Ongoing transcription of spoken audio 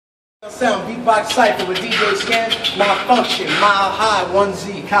Sound BEATBOX Cypher with DJ Scan, Malfunction, Mile High,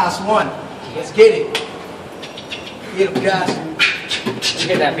 1Z, Cost 1. Let's get it. Get him, guys. Let's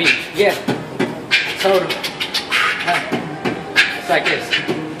get that beat. Yeah. Total. It's like this.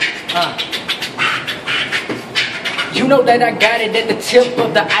 You know that I got it at the tip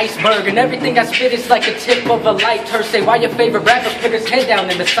of the iceberg, and everything I spit is like the tip of a lighter. Say, why your favorite rapper put his head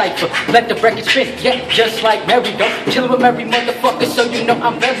down in the cypher? Let the record spin, yeah, just like Mary Go. Chillin' with every motherfucker, so you know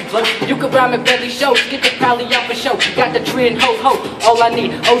I'm very blow. You can rhyme at belly shows, get the probably out for show. Got the trend, ho ho, all I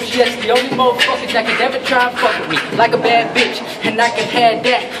need. OGS, the only motherfuckers that could ever try and fuck with me. Like a bad bitch, and I can have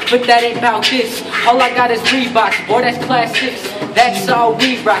that, but that ain't about this. All I got is BEATBOX, boy, that's class 6. That's all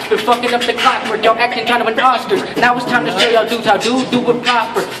we rock. Been fucking up the clockwork, y'all acting kind of an Oscars. Now it's time to show y'all dudes how do it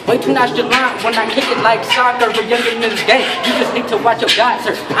proper. Way too nonchalant when I kick it like soccer. We're younger in this game, you just need to watch your God,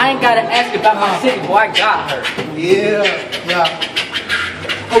 sir. I ain't gotta ask about my city, boy, I got her. Yeah.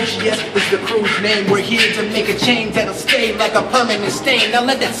 OGS is the crew's name. We're here to make a change that'll stay like a permanent stain. Now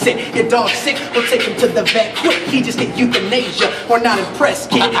let that sit. Your dog's sick, we'll take him to the vet quick. He just get euthanasia. We're not impressed,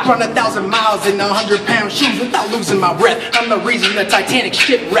 kid. Run 1,000 miles in 100-pound shoes without losing my breath. I'm the reason the Titanic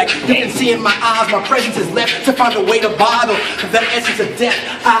shipwrecked. You can see in my eyes, my presence is left to find a way to bottle the essence of death.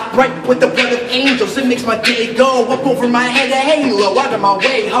 I write with the blood of angels. It makes my day go up over my head, a halo out of my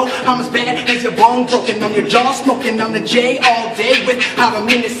way, ho. I'm as bad as your bone broken on your jaw, smoking on the J all day without a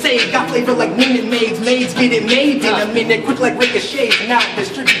minute saved. Got flavor like Minute Maids. Maids get it made in a minute, quick like ricochets. Now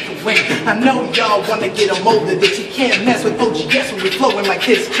distribute the weight. I know y'all wanna get a mold of this. You can't mess with OGS when we're flowing like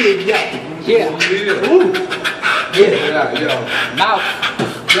this, kid. Yeah. Ooh. Yeah. Mouth.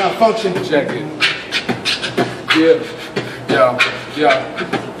 Malfunction. Check it. Yeah.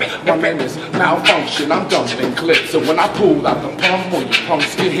 My name is Malfunction, I'm dumping clips. So when I pull out the pump, when you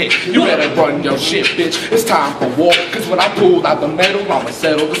punks get hit, you better run your shit, bitch. It's time for war. Cause when I pull out the metal, I'ma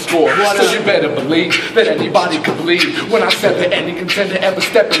settle the score. So you better believe that anybody can bleed. When I said that any contender ever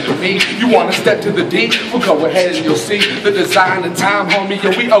step into me, you wanna step to the D? Well, go ahead and you'll see the design and time, homie. Yo,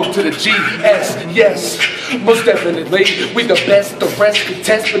 we owe to the GS, yes. Most definitely, we the best. The rest can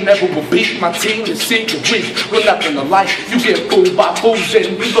test, but never will beat. My team is secret weak. We're nothing alike. You get fooled by fools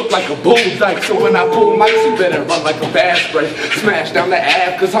and you look like a bull dyke. So when I pull mics, you better run like a fast spray. Smash down the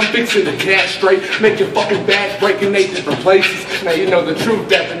ab, cause I'm fixing the cash straight. Make your fucking back break in 8 different places. Now you know the true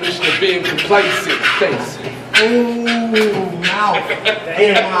definition of being complacent. Thanks. Ooh, now.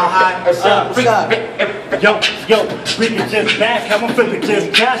 Damn, how high. What's up? Yo, bring it just back, how I'm flipping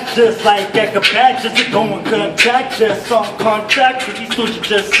just cash, just like Acrobat, just a going contact, just on contract, with these dudes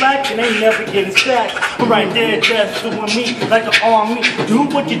just slack, and they never getting stacked. I'm right there, just doing me, like an army. Do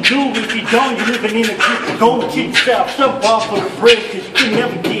what you do, if you don't, you're living in a creek. Go kick yourself, jump off of the bridge, cause you can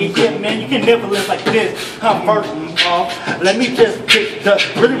never get hit, man, you can never live like this. I'm first off, let me just pick up.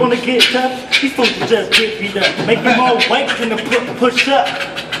 Really wanna get tough? These fools just get beat up, making more weight than the push up.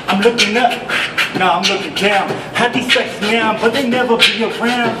 I'm looking up, nah, I'm looking down. Had these sex now, but they never be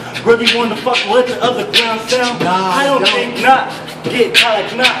around. Really wanna fuck with the other ground sound? Nah, I don't think not. Get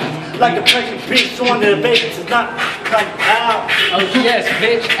tired like not. Like a pregnant bitch showing the baby to not come out. OGS,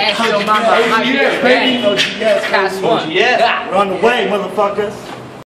 bitch. Ask your mama. OGS, baby. OGS, Cost 1. Yeah, run away, motherfuckers.